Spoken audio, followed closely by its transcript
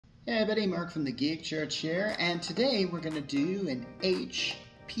Hey everybody, Mark from the Geek Church here, and today we're going to do an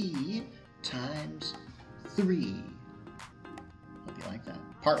HP times 3. Hope you like that.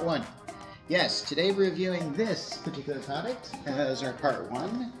 Part 1. Yes, today we're reviewing this particular product as our part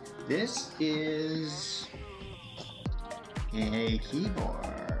 1. This is a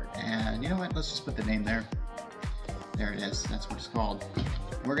keyboard, and you know what, let's just put the name there. There it is, that's what it's called.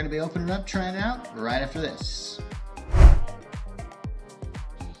 We're going to be opening it up, trying it out, right after this.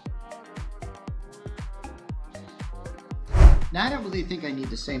 Now, I don't really think I need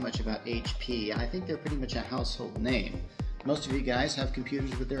to say much about HP. I think they're pretty much a household name. Most of you guys have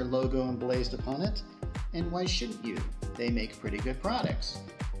computers with their logo emblazoned upon it, and why shouldn't you? They make pretty good products.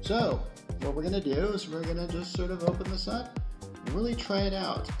 So, what we're going to do is we're going to just sort of open this up and really try it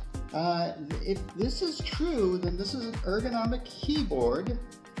out. If this is true, then this is an ergonomic keyboard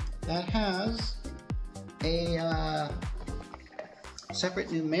that has a separate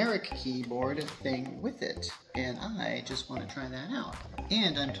numeric keyboard thing with it, and I just want to try that out.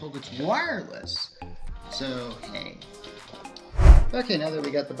 And I'm told it's wireless, so hey. Okay, now that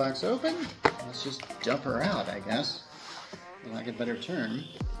we got the box open, let's just dump her out, I guess, for lack of a better term.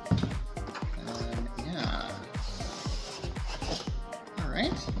 Yeah.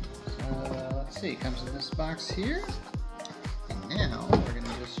 Alright, so let's see, it comes in this box here, and now we're going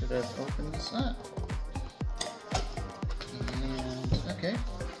to just sort of open this up. Okay,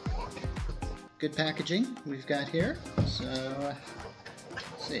 good packaging we've got here. So,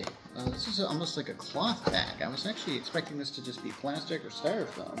 let's see. This is almost like a cloth bag. I was actually expecting this to just be plastic or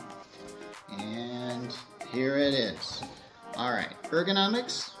styrofoam. And here it is. Alright,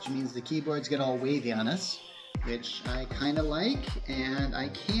 ergonomics, which means the keyboards get all wavy on us, which I kind of like and I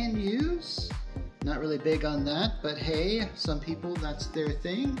can use. Not really big on that, but hey, some people that's their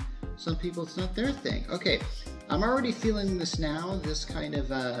thing. Some people it's not their thing. Okay. I'm already feeling this now, this kind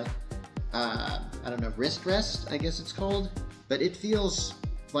of, I don't know, wrist rest, I guess it's called. But it feels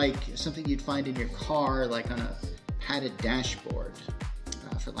like something you'd find in your car, like on a padded dashboard,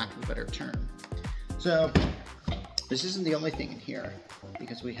 for lack of a better term. So, this isn't the only thing in here,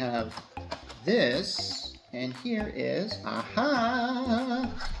 because we have this, and here is, aha,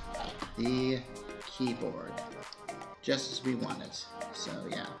 the keyboard, just as we want it. So,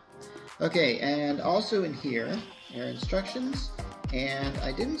 yeah. Okay, and also in here are instructions, and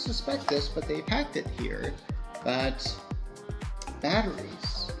I didn't suspect this, but they packed it here, but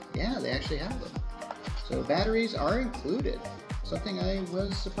batteries, yeah, they actually have them. So batteries are included, something I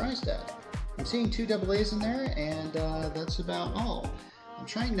was surprised at. I'm seeing 2 AA's in there, and that's about all. I'm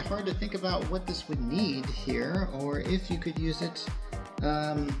trying hard to think about what this would need here, or if you could use it.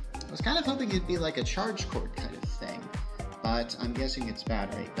 I was kind of hoping it'd be like a charge cord kind of thing. But I'm guessing it's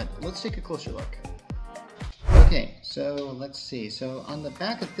battery, but let's take a closer look. Okay, so let's see. So on the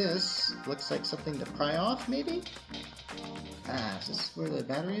back of this, looks like something to pry off, maybe? Is this where the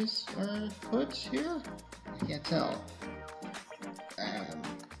batteries are put here? I can't tell.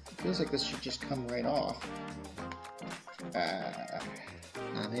 It feels like this should just come right off.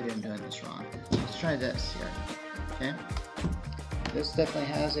 Maybe I'm doing this wrong. Let's try this here, okay? This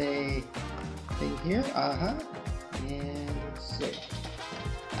definitely has a thing here, and let's see.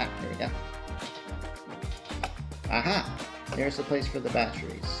 There we go. Aha! There's the place for the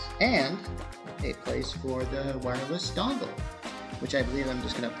batteries. And a place for the wireless dongle, which I believe I'm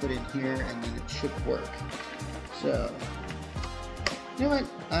just going to put in here and then it should work. So, you know what?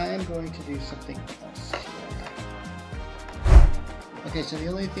 I'm going to do something else here. Okay, so the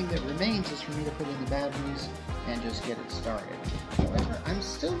only thing that remains is for me to put in the batteries and just get it started. However, I'm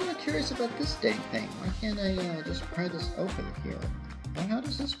still really curious about this dang thing. Why can't I just pry this open here? Well, how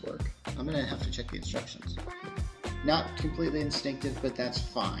does this work? I'm going to have to check the instructions. Not completely instinctive, but that's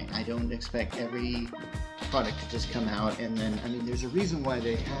fine. I don't expect every product to just come out and then, I mean, there's a reason why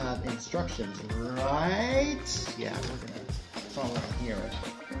they have instructions, right? Yeah, we're going to follow here.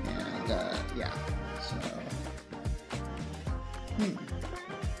 And, yeah, so...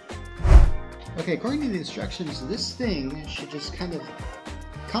 Okay, according to the instructions, this thing should just kind of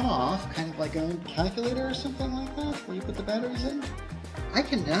come off, kind of like a calculator or something like that, where you put the batteries in. I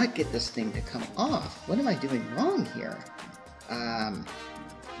cannot get this thing to come off. What am I doing wrong here? Man.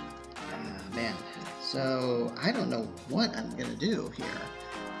 So, I don't know what I'm gonna do here.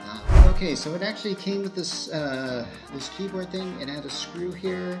 Okay, so it actually came with this, this keyboard thing. It had a screw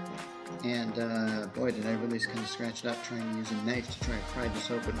here. And boy, did I really kind of scratch it up trying to use a knife to try and pry this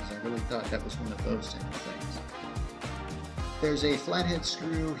open, because I really thought that was one of those type of things. There's a flathead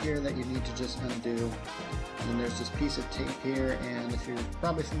screw here that you need to just undo. And then there's this piece of tape here, and if you're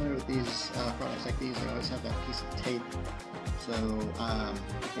probably familiar with these products like these, they always have that piece of tape. So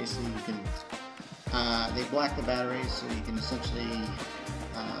basically they block the batteries, so you can essentially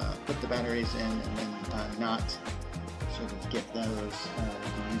put the batteries in and then not sort of get those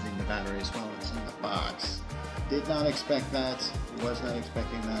using the batteries while it's in the box. Did not expect that, was not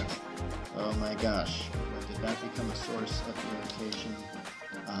expecting that. Oh my gosh, but did that become a source of irritation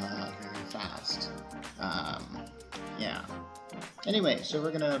very fast. Yeah. Anyway, so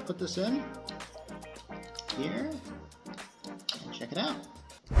we're gonna put this in here and check it out.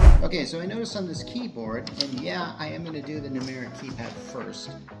 Okay, so I noticed on this keyboard, and yeah, I am gonna do the numeric keypad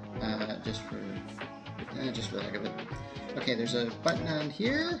first, just for the heck of it. Okay, there's a button on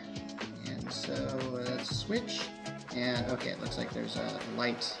here, and so that's a switch, and okay, it looks like there's a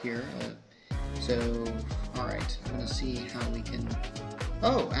light here. So, alright, I'm gonna see how we can,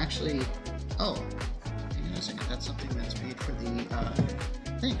 hang on a second, that's something that's made for the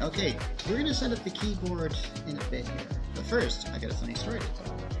thing. Okay, we're gonna set up the keyboard in a bit here, but first, I got a funny story to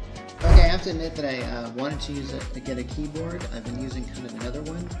tell. Okay, I have to admit that I wanted to get a keyboard. I've been using kind of another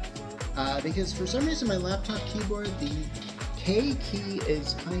one, because for some reason my laptop keyboard, the K key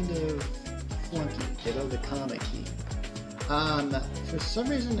is kind of flunky, ditto the comma key. For some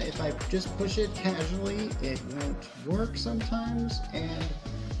reason, if I just push it casually, it won't work sometimes, and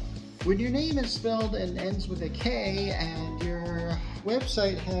when your name is spelled and ends with a K, and your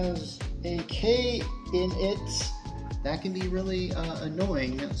website has a K in it, that can be really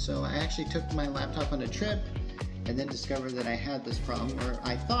annoying. So I actually took my laptop on a trip and then discovered that I had this problem, or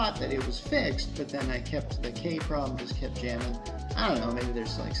I thought that it was fixed, but then the K problem just kept jamming. I don't know, maybe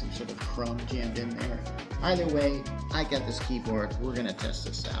there's like some sort of crumb jammed in there. Either way, I got this keyboard. We're gonna test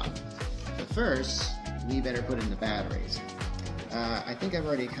this out. But first, we better put in the batteries. I think I've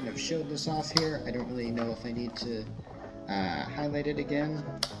already kind of showed this off here. I don't really know if I need to highlight it again,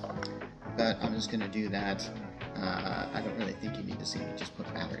 but I'm just gonna do that. I don't really think you need to see me just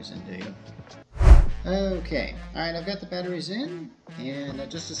put batteries in, do you? Okay, alright, I've got the batteries in, and I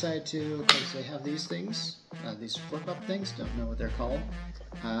just decided to, because they have these things, these flip-up things, don't know what they're called.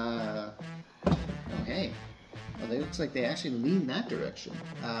 Okay, well, it looks like they actually lean that direction.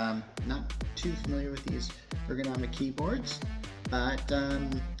 Not too familiar with these ergonomic keyboards, but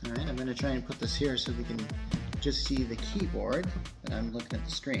alright, I'm going to try and put this here so we can just see the keyboard, and I'm looking at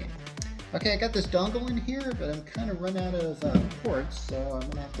the screen. Okay, I got this dongle in here, but I'm kind of run out of ports, so I'm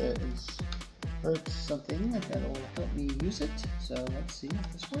going to have to insert something that'll help me use it. So let's see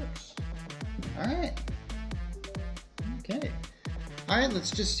if this works. Alright. Okay. Alright,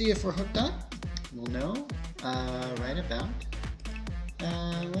 let's just see if we're hooked up. We'll know right about,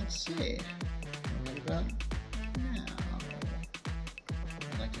 let's see, right about now.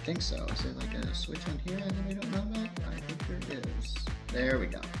 I'd like to think so. Is there like a switch on here that we don't know about? I think there is. There we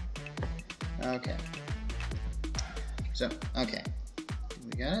go. Okay. So, okay.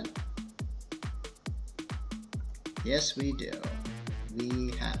 We got it? Yes, we do.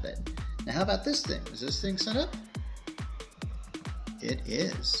 We have it. Now, how about this thing? Is this thing set up? It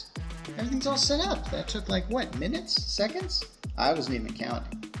is. Everything's all set up. That took like, what, minutes? Seconds? I wasn't even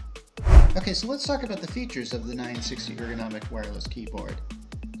counting. Okay, so let's talk about the features of the 960 Ergonomic Wireless Keyboard.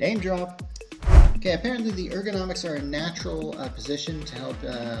 Name drop. Okay, apparently the ergonomics are a natural position to help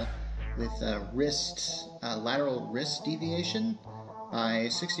with lateral wrist deviation by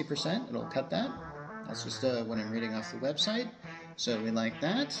 60%. It'll cut that. That's just what I'm reading off the website. So we like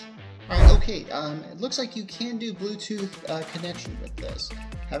that. Alright, okay, it looks like you can do Bluetooth connection with this.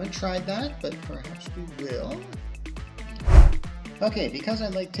 Haven't tried that, but perhaps we will. Okay, because I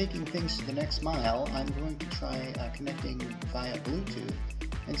like taking things to the next mile, I'm going to try connecting via Bluetooth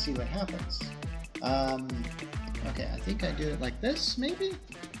and see what happens. Okay, I think I do it like this, maybe?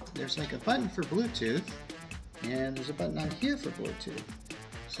 There's like a button for Bluetooth, and there's a button on here for Bluetooth.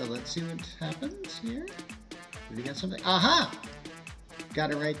 So let's see what happens here. Did we get something? Aha!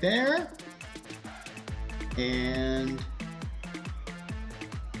 Got it right there. And...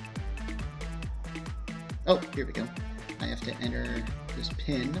 oh, here we go. I have to enter this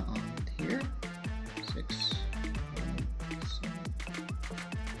pin on here. 6, 1, 7.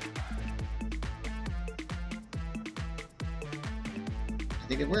 I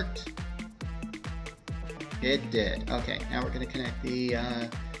think it worked. It did. Okay, now we're going to connect the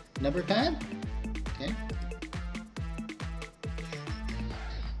number pad. Okay.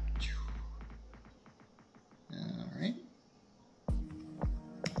 Alright.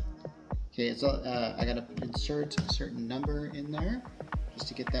 Okay, so I got to insert a certain number in there just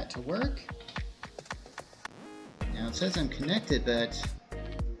to get that to work. Now it says I'm connected, but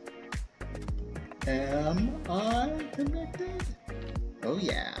am I connected? Oh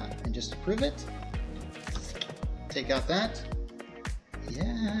yeah, and just to prove it, take out that.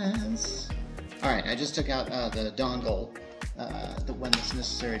 Yes. Alright, I just took out the dongle, the one that's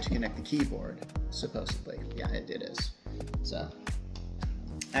necessary to connect the keyboard, supposedly. Yeah, it is. So,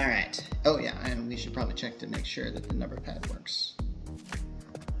 alright. Oh yeah, and we should probably check to make sure that the number pad works.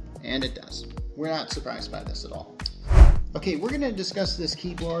 And it does. We're not surprised by this at all. Okay, we're going to discuss this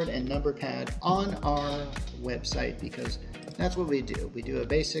keyboard and number pad on our website because that's what we do. We do a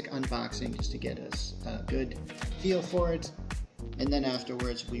basic unboxing just to get us a good feel for it. And then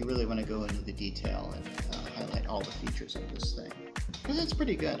afterwards, we really want to go into the detail and highlight all the features of this thing. Because it's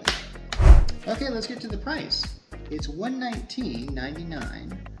pretty good. Okay, let's get to the price. It's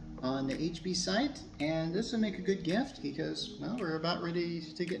 $119.99 on the HB site. And this will make a good gift because, well, we're about ready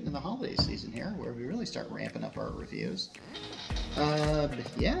to get into the holiday season here where we really start ramping up our reviews.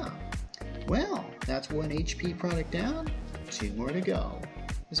 Yeah. Well, that's one HP product down, 2 more to go.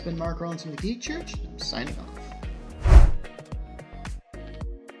 This has been Mark Rollins from the Geek Church. I'm signing off.